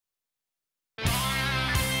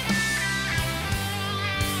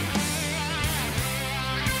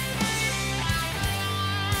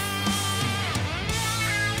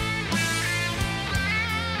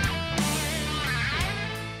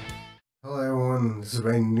everyone. This is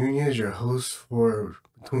Ryan Nunez, your host for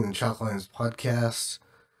Between the Chalk Lines podcast.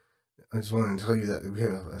 I just wanted to tell you that we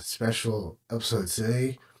have a special episode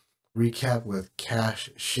today. Recap with Kash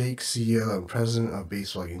Shaikh, CEO and President of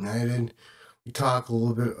Baseball United. We talk a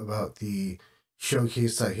little bit about the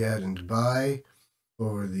showcase that he had in Dubai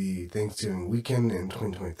over the Thanksgiving weekend in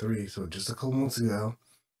 2023, so just a couple months ago.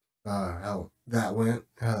 How that went,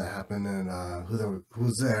 how that happened, and who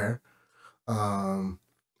was there.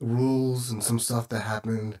 Rules and some stuff that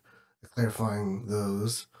happened, clarifying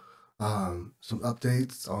those. Some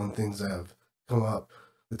updates on things that have come up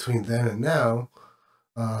between then and now,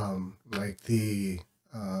 like the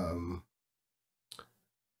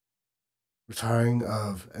retiring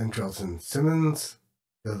of Andrelton Simmons,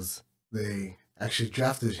 because they actually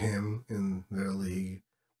drafted him in their league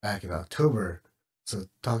back in October. So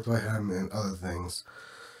talked about him and other things.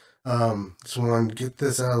 Just want to get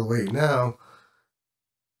this out of the way now.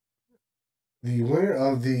 The winner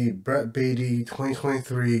of the Brett Baty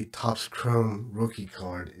 2023 Topps Chrome rookie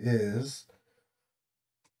card is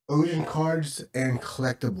Ocean Cards and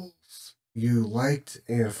Collectibles. You liked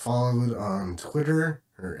and followed on Twitter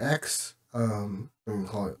or X. We can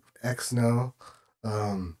call it X now.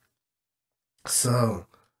 So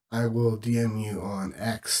I will DM you on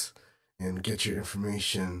X and get your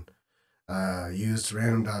information. Used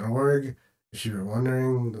random.org. If you were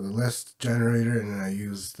wondering, the list generator, and then I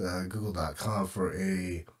used google.com for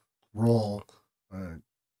a roll, a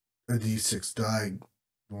D6 die,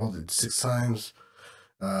 rolled it 6 times,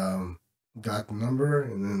 got the number,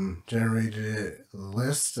 and then generated a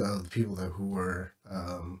list of the people who were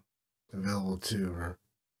available to, or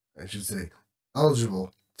I should say,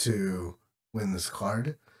 eligible to win this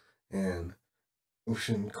card. And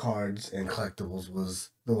Ocean Cards and Collectibles was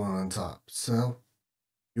the one on top. So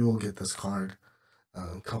you will get this card,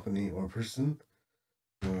 company or person,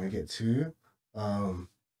 when I get to you.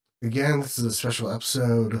 Again, this is a special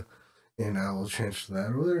episode, and I will transfer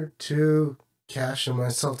that over to Kash and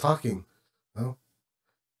myself talking. Well,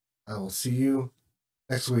 I will see you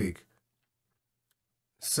next week.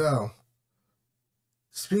 So,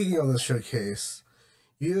 speaking of the showcase,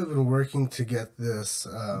 you have been working to get this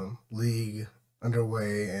league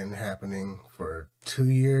underway and happening for 2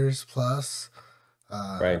 years plus.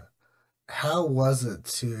 Right. How was it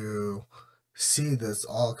to see this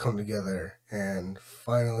all come together and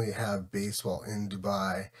finally have baseball in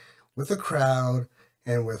Dubai with a crowd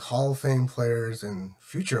and with Hall of Fame players and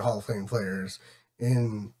future Hall of Fame players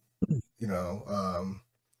in,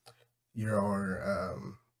 your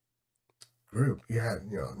group? You had,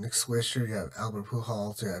 Nick Swisher, you had Albert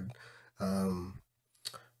Pujols, you had,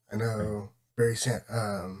 I know, Barry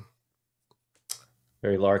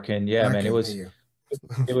Larkin. Yeah, man, Larkin, thank you.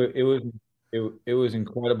 it was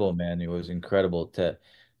incredible, man. It was incredible to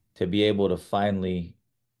be able to finally,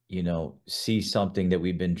 see something that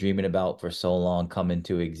we've been dreaming about for so long come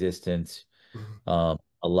into existence. A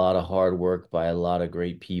lot of hard work by a lot of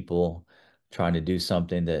great people trying to do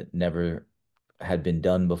something that never had been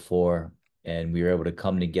done before. And we were able to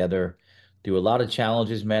come together, do a lot of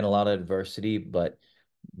challenges, man, a lot of adversity, but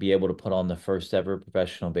be able to put on the first ever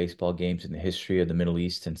professional baseball games in the history of the Middle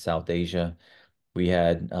East and South Asia. We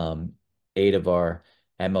had 8 of our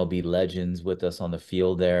MLB legends with us on the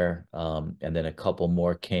field there, and then a couple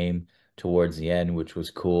more came towards the end, which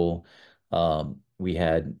was cool. We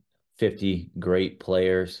had 50 great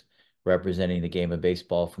players representing the game of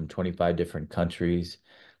baseball from 25 different countries,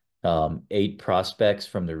 8 prospects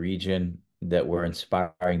from the region that were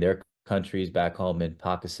inspiring their countries back home in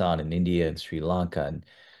Pakistan and India and Sri Lanka and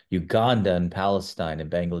Uganda and Palestine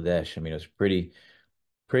and Bangladesh. I mean, it was pretty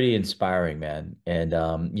inspiring, man. And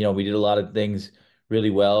we did a lot of things really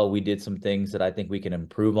well. We did some things that I think we can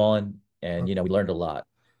improve on, and we learned a lot.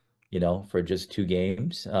 For just 2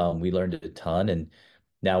 games, we learned a ton, and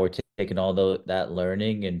now we're taking all that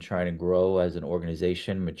learning and trying to grow as an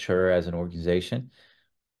organization, mature as an organization,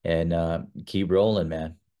 and keep rolling,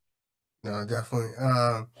 man. No, definitely.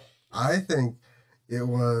 I think it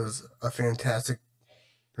was a fantastic,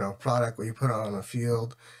 product what you put on the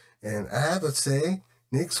field, and I have to say,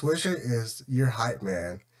 Nick Swisher is your hype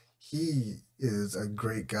man. He is a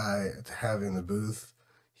great guy to have in the booth.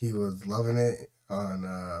 He was loving it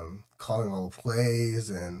on calling all the plays,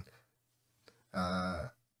 and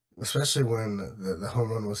especially when the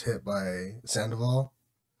home run was hit by Sandoval,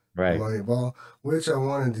 Right. Moneyball, which I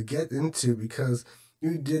wanted to get into because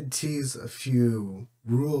you did tease a few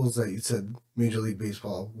rules that you said Major League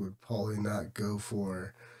Baseball would probably not go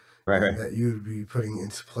for, Right, and right. that you would be putting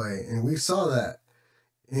into play. And we saw that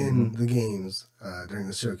in the games during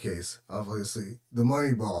the showcase. Obviously, the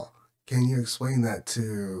Moneyball. Can you explain that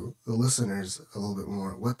to the listeners a little bit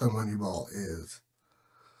more? What the money ball is?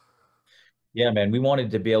 Yeah, man, we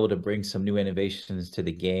wanted to be able to bring some new innovations to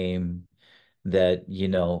the game that,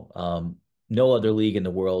 no other league in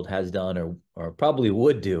the world has done or probably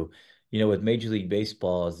would do. With Major League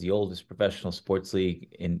Baseball as the oldest professional sports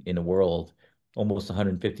league in the world, almost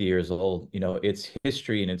 150 years old, its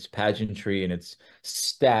history and its pageantry and its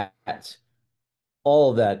stats,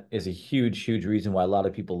 all of that is a huge, huge reason why a lot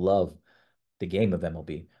of people love the game of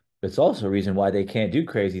MLB. But it's also a reason why they can't do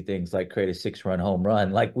crazy things like create a 6-run home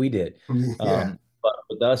run like we did. Yeah. But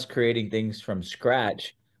with us creating things from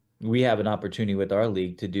scratch, we have an opportunity with our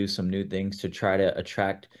league to do some new things to try to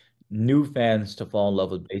attract new fans to fall in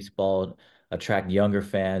love with baseball, attract younger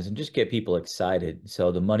fans, and just get people excited.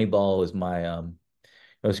 So the Moneyball was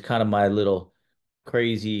it was kind of my little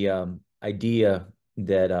crazy idea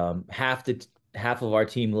that half of our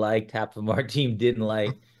team liked, half of our team didn't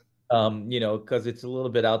like. Because it's a little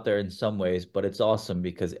bit out there in some ways, but it's awesome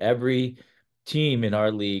because every team in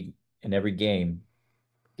our league in every game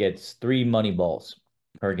gets three money balls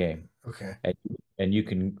per game, Okay. and and you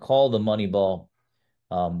can call the money ball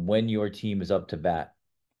when your team is up to bat,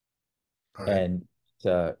 All right. and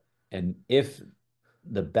uh, and if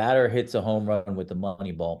the batter hits a home run with the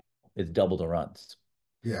money ball, it's double the runs.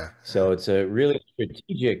 Yeah. So it's a really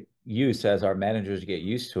strategic use as our managers get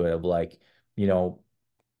used to it of like, you know,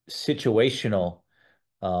 situational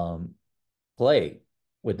um, play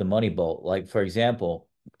with the money ball. Like for example,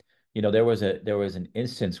 there was an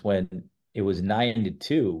instance when it was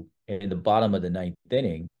 9-2 in the bottom of the ninth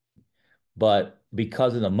inning, but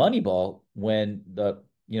because of the money ball, when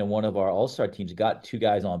one of our all-star teams got two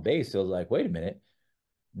guys on base, it was like, wait a minute,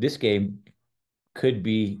 this game could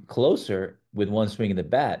be closer with one swing of the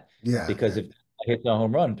bat Yeah. because if it hits a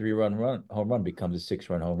home run, three-run home run becomes a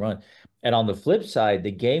 6-run home run. And on the flip side,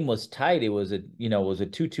 the game was tight. It was a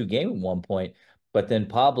 2-2 game at one point, but then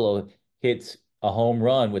Pablo hits a home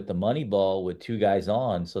run with the money ball with two guys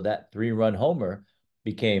on. So that three-run homer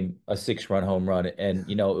became a 6-run home run. And,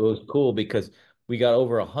 it was cool because we got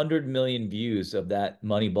over 100 million views of that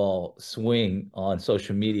money ball swing on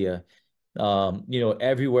social media.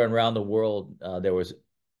 Everywhere around the world, there was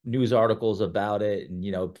news articles about it,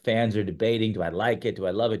 and fans are debating: do I like it? Do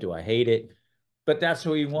I love it? Do I hate it? But that's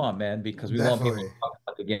what we want, man, because we want people to Definitely. talk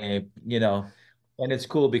about the game, and it's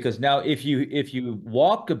cool because now if you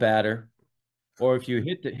walk a batter or if you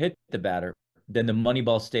hit the batter, then the money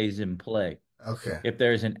ball stays in play. Okay. If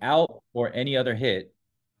there's an out or any other hit,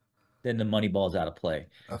 then the money ball's out of play.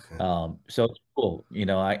 Okay. So it's cool,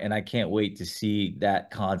 I can't wait to see that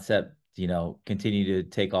concept, continue to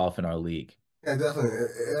take off in our league. Yeah, definitely.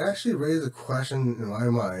 It actually raised a question in my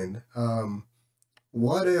mind.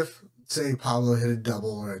 What if, say, Pablo hit a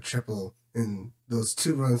double or a triple in those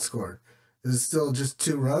 2 runs scored? Is it still just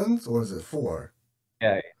 2 runs or is it four?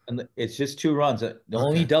 Yeah, and it's just two runs. The Okay.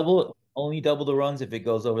 only double the runs if it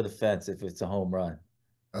goes over the fence if it's a home run.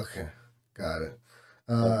 Okay. Got it.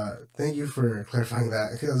 Yep. Thank you for clarifying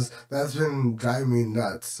that because that's been driving me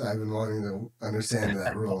nuts. I've been wanting to understand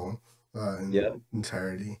that rule in Yep.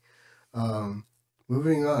 entirety. Um,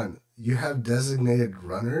 moving on, you have designated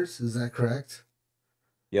runners. Is that correct?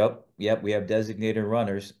 Yep. We have designated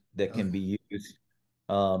runners that Okay. can be used.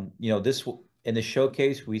 In the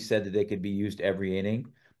showcase, we said that they could be used every inning.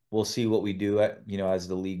 We'll see what we do as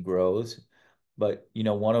the league grows. But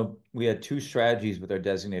we had two strategies with our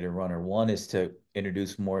designated runner. One is to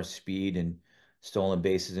introduce more speed and stolen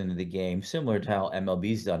bases into the game, similar to how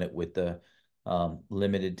MLB's done it with the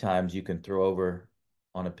limited times you can throw over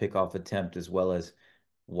on a pickoff attempt, as well as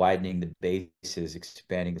widening the bases,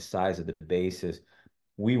 expanding the size of the bases.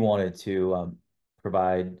 We wanted to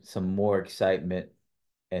provide some more excitement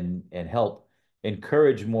and help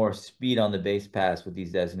encourage more speed on the base pass with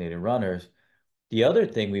these designated runners. The other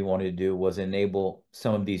thing we wanted to do was enable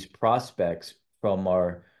some of these prospects from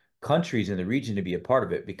our countries in the region to be a part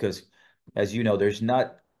of it because, as you know, there's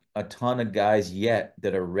not a ton of guys yet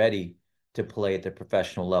that are ready to play at the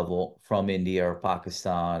professional level from India or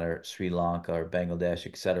Pakistan or Sri Lanka or Bangladesh,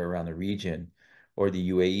 et cetera, around the region or the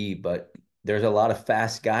UAE. But there's a lot of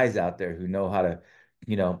fast guys out there who know how to,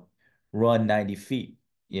 you know, run 90 feet,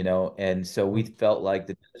 and so we felt like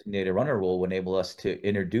the designated runner rule would enable us to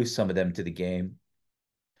introduce some of them to the game,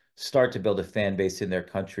 start to build a fan base in their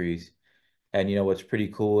countries. And what's pretty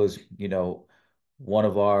cool is, one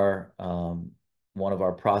of our um, one of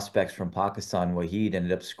our prospects from Pakistan, Wahid,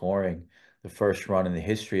 ended up scoring the first run in the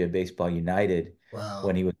history of Baseball United when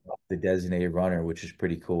Wow. he was the designated runner, which is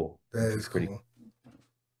pretty cool. That Which is was pretty cool.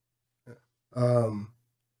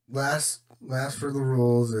 Last for the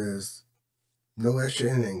rules is no extra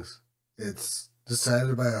innings. It's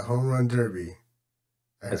decided by a home run derby.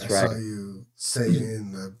 I That's saw right. you say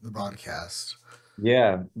in the broadcast.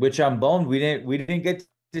 Yeah, which I'm bummed we didn't get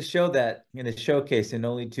to show that in the showcase in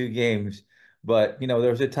only 2 games. But there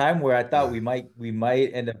was a time where I thought Yeah. we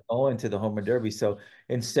might end up going to the home run derby. So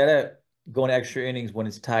instead of going extra innings when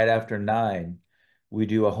it's tied after 9, we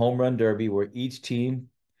do a home run derby where each team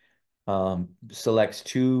selects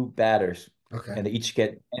 2 batters Okay. and they each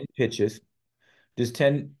get 10 pitches. Just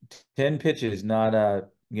 10 pitches, not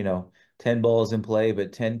 10 balls in play,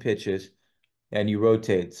 but 10 pitches and you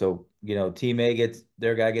rotate. So, team A gets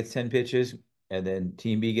their guy gets 10 pitches, and then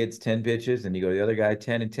team B gets 10 pitches, and you go to the other guy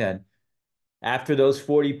 10 and 10. After those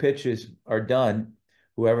 40 pitches are done,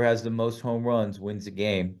 whoever has the most home runs wins the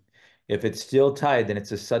game. If it's still tied, then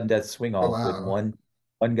it's a sudden death swing Oh off with wow.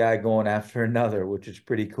 one guy going after another, which is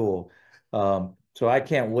pretty cool. So I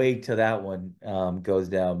can't wait till that one goes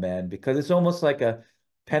down, man, because it's almost like a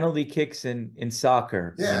penalty kicks in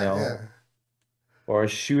soccer, Yeah, yeah, or a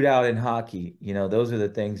shootout in hockey. Those are the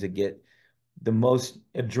things that get the most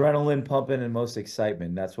adrenaline pumping and most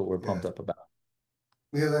excitement. That's what we're yeah. pumped up about.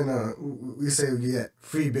 Because I know we say we get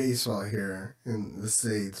free baseball here in the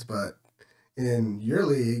States, but in your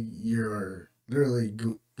league, you're literally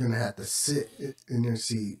gonna have to sit in your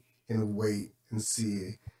seat and wait and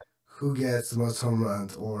see who gets the most home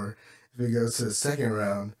runs, or if it goes to the second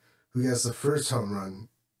round, who gets the first home run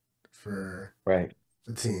for Right,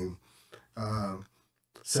 the team. Um,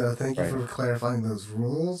 so thank you right. for clarifying those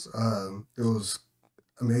rules. It was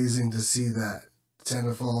amazing to see that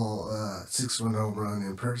Sandoval 6-run home run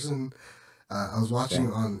in person. I was Yeah.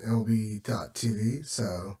 watching on MLB.TV,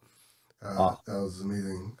 so Awesome. that was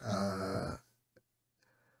amazing.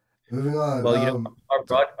 Moving on. Well,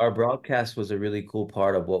 our broadcast was a really cool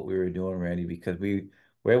part of what we were doing, Randy, because we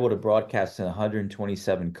were able to broadcast in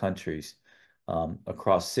 127 countries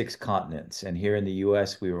across 6 continents. And here in the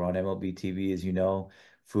US, we were on MLB TV, as you know,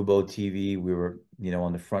 Fubo TV. We were,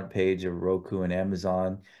 on the front page of Roku and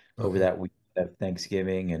Amazon over Okay. that week of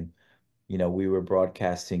Thanksgiving. And we were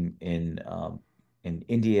broadcasting in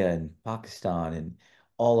India and Pakistan and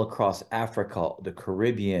all across Africa, the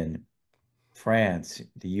Caribbean, France,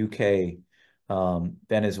 the UK,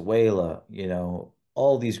 Venezuela,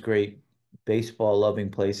 all these great baseball loving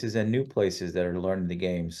places and new places that are learning the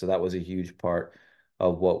game. So that was a huge part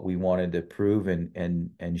of what we wanted to prove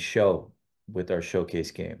and show with our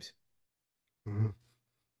showcase games. Mm-hmm.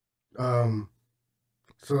 Um,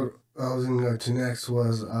 so I was gonna go to next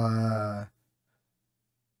was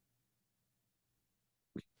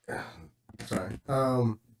sorry.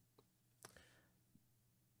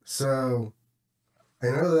 So I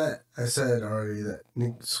know that I said already that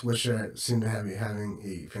Nick Swisher seemed to have be having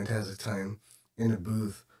a fantastic time in the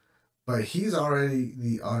booth, but he's already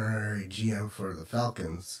the honorary GM for the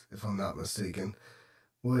Falcons, if I'm not mistaken.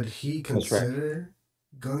 Would he That's right. consider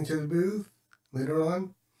going to the booth later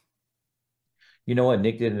on? You know what?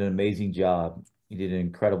 Nick did an amazing job. He did an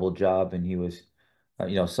incredible job, and he was,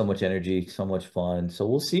 so much energy, so much fun. So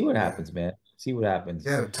we'll see what Yeah, happens, man. See what he happens.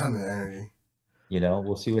 had a ton of energy.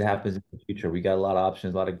 We'll see what happens in the future. We got a lot of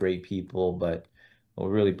options, a lot of great people, but we're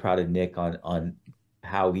really proud of Nick on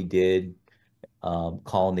how he did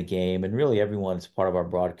calling the game, and really everyone as part of our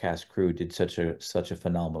broadcast crew did such a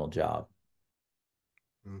phenomenal job.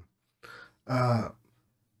 Mm. Uh,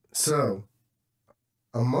 so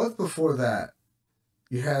a month before that,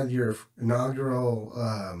 you had your inaugural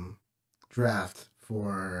draft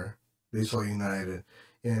for Baseball United,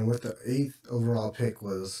 and with the eighth overall pick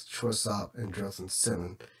was shortstop and Andrelton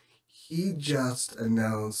Simmons. He just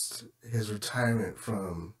announced his retirement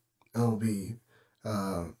from LB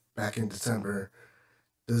back in December.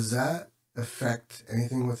 Does that affect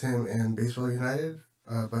anything with him and Baseball United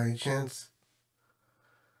by any chance?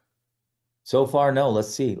 So far, no.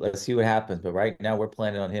 Let's see. Let's see what happens. But right now, we're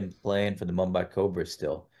planning on him playing for the Mumbai Cobras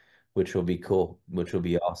still, which will be cool, which will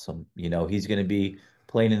be awesome. He's going to be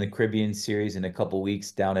playing in the Caribbean Series in a couple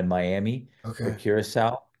weeks down in Miami for Okay.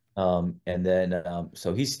 Curacao. And then,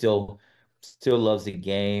 so he still loves the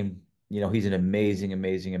game. He's an amazing,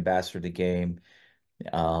 amazing ambassador to the game.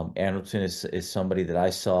 Anderson is somebody that I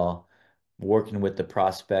saw working with the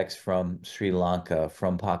prospects from Sri Lanka,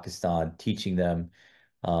 from Pakistan, teaching them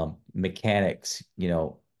mechanics,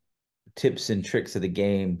 tips and tricks of the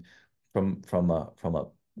game from a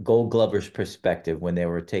Gold Glover's perspective when they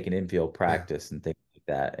were taking infield Yeah. practice and things like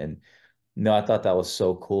that. And no, I thought that was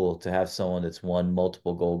so cool to have someone that's won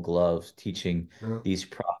multiple Gold Gloves teaching No. these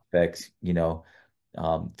prospects,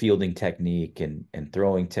 fielding technique and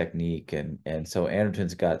throwing technique, and so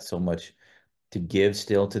Anderton's got so much to give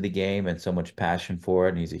still to the game and so much passion for it,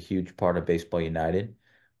 and he's a huge part of Baseball United.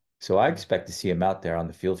 So I expect to see him out there on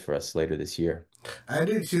the field for us later this year. I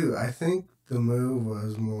do too. I think the move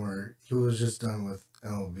was more he was just done with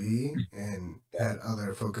LB and had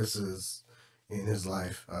other focuses in his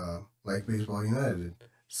life, like Baseball United.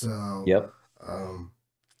 So Yep. um,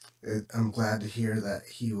 I'm glad to hear that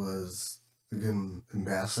he was a good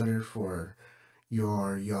ambassador for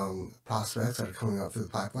your young prospects that are coming up through the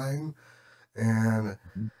pipeline. And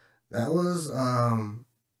that was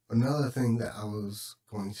another thing that I was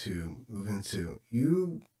going to move into.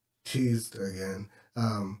 You teased again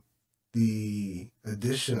the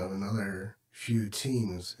addition of another few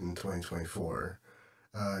teams in 2024.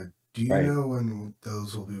 Uh, do you Right. know when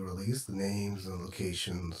those will be released? The names and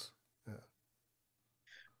locations?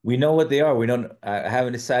 We know what they are. We don't. I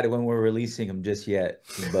haven't decided when we're releasing them just yet,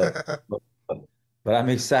 but but I'm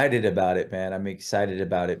excited about it, man. I'm excited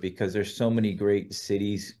about it because there's so many great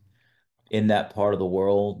cities in that part of the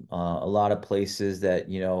world. A lot of places that,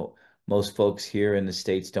 most folks here in the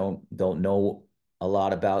States don't know a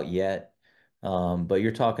lot about yet. But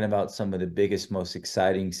you're talking about some of the biggest, most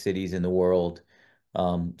exciting cities in the world,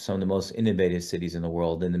 some of the most innovative cities in the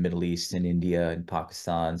world in the Middle East and India and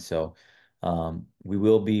Pakistan. So we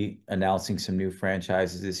will be announcing some new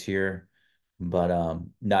franchises this year, but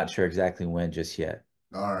not sure exactly when just yet.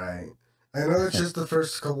 All right. I know it's just the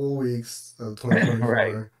first couple of weeks of Right,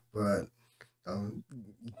 2024, but um,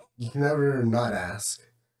 you can never not ask.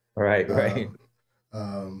 right, right. Um,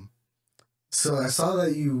 um, so I saw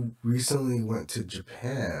that you recently went to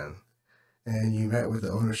Japan and you met with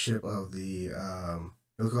the ownership of the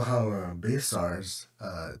Yokohama Baystars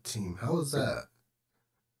team. How was that?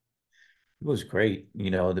 It was great.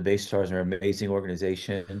 The Bay Stars are an amazing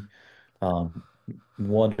organization, um,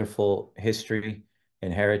 wonderful history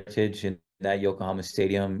and heritage in that Yokohama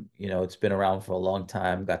Stadium. It's been around for a long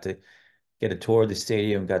time. Got to get a tour of the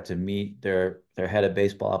stadium, got to meet their head of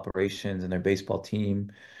baseball operations and their baseball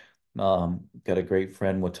team. Got a great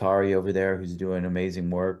friend, Watari, over there who's doing amazing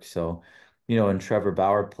work. So, and Trevor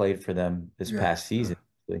Bauer played for them this Yeah. past season,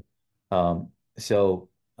 actually. So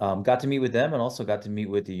got to meet with them and also got to meet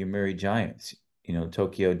with the Yomiuri Giants,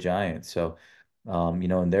 Tokyo Giants. So,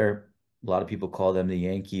 and a lot of people call them the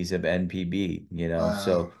Yankees of NPB. Wow.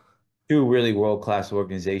 So two really world-class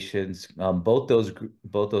organizations. Both those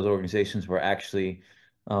organizations were actually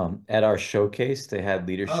at our showcase. They had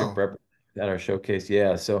leadership Oh, rep at our showcase.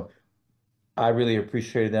 Yeah, so I really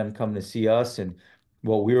appreciated them coming to see us and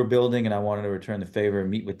what we were building, and I wanted to return the favor and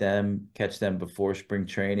meet with them, catch them before spring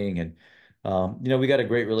training. And we got a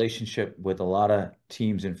great relationship with a lot of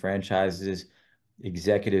teams and franchises,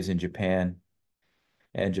 executives in Japan.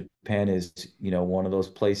 And Japan is, one of those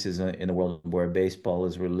places in the world where baseball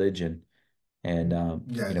is religion. And yeah,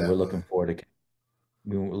 we're definitely. looking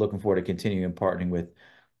forward to continuing partnering with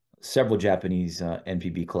several Japanese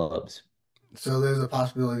NPB clubs. So there's a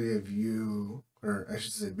possibility of you, or I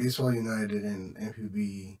should say, Baseball United and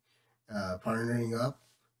MPB partnering up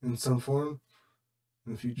in some form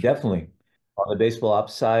in the future. Definitely. On the baseball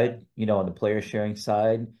ops side, on the player sharing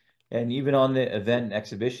side, and even on the event and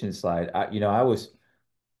exhibition side,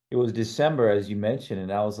 it was December, as you mentioned,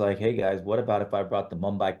 and I was like, hey guys, what about if I brought the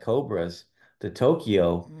Mumbai Cobras to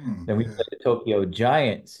Tokyo? Then we Yeah. played the Tokyo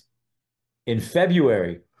Giants in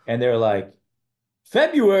February. And they're like,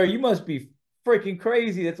 February, you must be freaking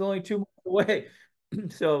crazy. That's only 2 months away.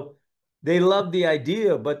 So they love the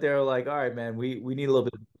idea, but they're like, all right, man, we need a little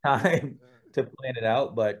bit of time to plan it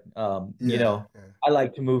out. But Yeah. Yeah. I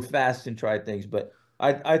like to move fast and try things. But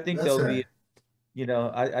I think That's there'll be,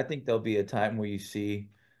 fair. I think there'll be a time where you see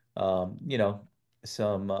um, you know,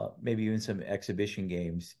 some maybe even some exhibition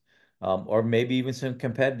games. Or maybe even some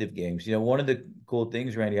competitive games. One of the cool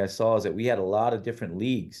things, Randy, I saw is that we had a lot of different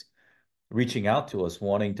leagues reaching out to us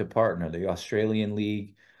wanting to partner. The Australian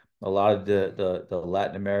League, a lot of the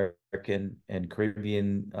Latin American and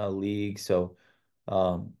Caribbean league. So,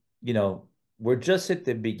 um, you know, we're just at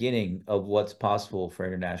the beginning of what's possible for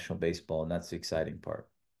international baseball, and that's the exciting part.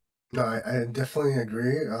 No, I definitely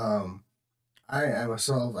agree. I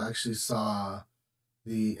myself actually saw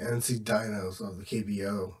the NC Dinos of the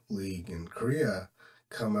KBO League in Korea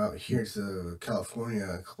come out here to California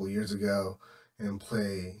a couple of years ago and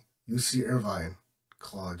play UC Irvine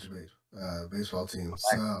college baseball team.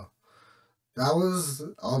 So that was,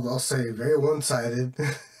 I'll say, very one sided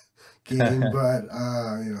game, but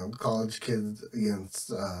college kids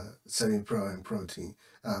against semi-pro and pro team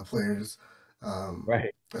players. Um,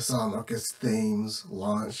 Right. I saw Marcus Thames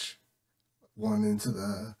launch one into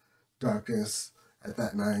the darkness at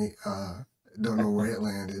that night. Don't know where it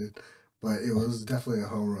landed, but it was definitely a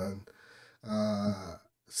home run. Uh,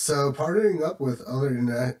 So partnering up with other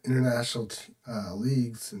international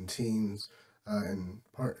leagues and teams and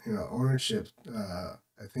ownership,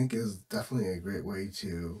 I think is definitely a great way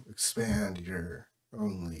to expand your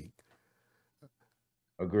own league.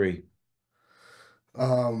 Agree.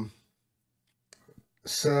 Um,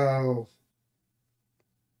 so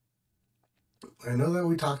I know that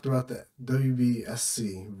we talked about the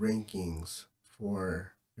WBSC rankings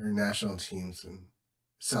for your national teams in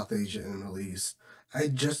South Asia and the Middle East. I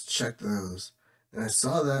just checked those, and I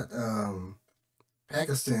saw that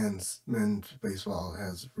Pakistan's men's baseball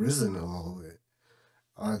has risen a little bit.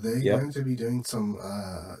 Are they Yep, going to be doing some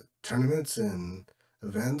tournaments and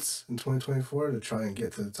events in 2024 to try and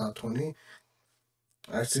get to the top 20?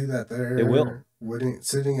 I see that they will. they're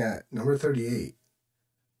sitting at number 38.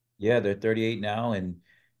 Yeah, they're 38 now, and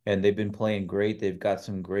they've been playing great. They've got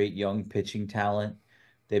some great young pitching talent.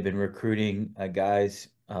 They've been recruiting guys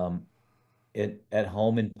at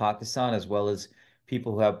home in Pakistan, as well as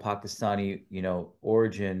people who have Pakistani,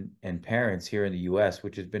 origin and parents here in the U.S.,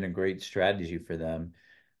 which has been a great strategy for them.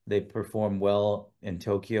 They performed well in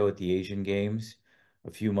Tokyo at the Asian Games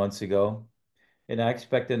a few months ago. And I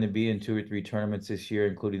expect them to be in two or three tournaments this year,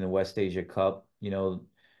 including the West Asia Cup.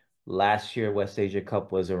 Last year, West Asia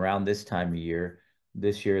Cup was around this time of year.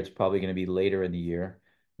 This year, it's probably going to be later in the year.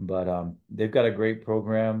 But they've got a great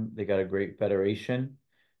program. They got a great federation.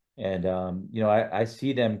 And, I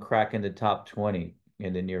see them cracking the top 20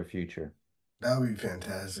 in the near future. That would be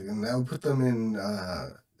fantastic. And that would put them in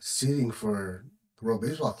seeding for the World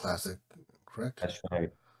Baseball Classic, correct? That's right.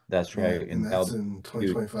 That's Yeah, right. and And that's that'll in be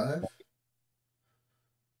huge. 2025.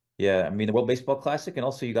 Yeah, I mean the World Baseball Classic, and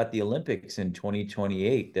also you got the Olympics in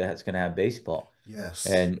 2028 that's going to have baseball, Yes,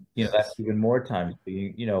 and that's yes. even more time.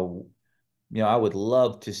 So I would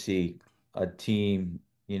love to see a team,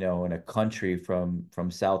 in a country from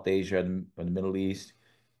South Asia or the Middle East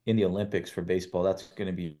in the Olympics for baseball. That's going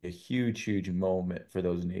to be a huge, huge moment for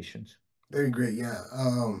those nations. Very great, yeah.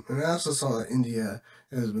 And I also saw that India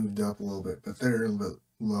has moved up a little bit, but they're a little bit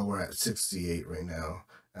lower at 68 right now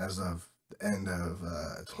as of the end of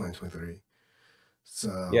 2023.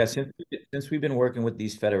 Yeah, So, since we've been working with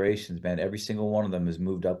these federations, man, every single one of them has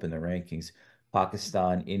moved up in the rankings.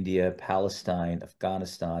 Pakistan, India, Palestine,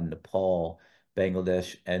 Afghanistan, Nepal,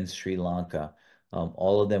 Bangladesh, and Sri Lanka.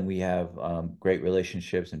 All of them we have great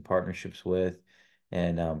relationships and partnerships with,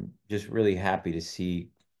 and just really happy to see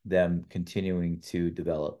them continuing to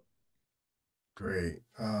develop. great.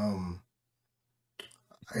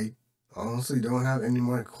 I honestly don't have any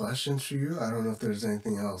more questions for you. I don't know if there's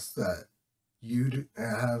anything else that you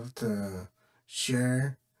have to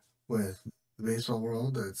share with the baseball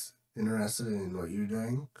world that's interested in what you're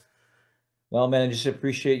doing. Well, man, I just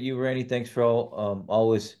appreciate you, Randy. Thanks for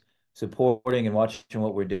always supporting and watching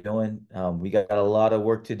what we're doing. We got a lot of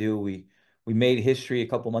work to do. We made history a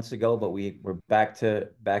couple months ago, but we're back to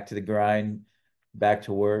the grind, back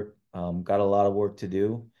to work. Got a lot of work to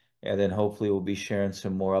do, and then hopefully we'll be sharing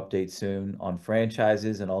some more updates soon on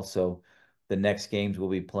franchises and also the next games we'll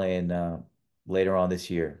be playing later on this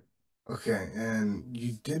year. Okay, and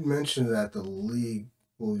you did mention that the league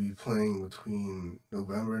will be playing between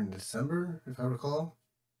November and December, if I recall.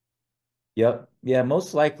 Yep. Yeah,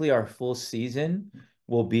 most likely our full season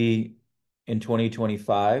will be in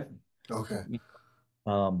 2025. Okay,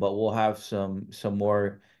 But we'll have some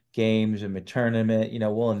more games and a tournament.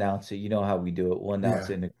 We'll announce it. You know how we do it. We'll announce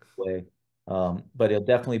yeah. it in a quick way. But it'll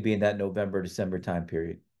definitely be in that November, December time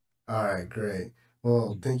period. All right, great.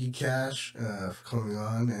 Well, thank you, Cash, for coming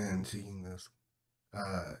on and taking this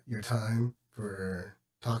your time for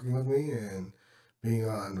talking with me and being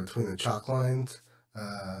on between the chalk lines.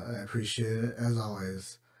 I appreciate it as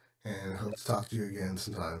always, and hope to talk to you again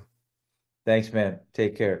sometime. Thanks, man.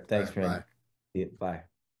 Take care. All Thanks, right, bye. Randy. Yeah, bye.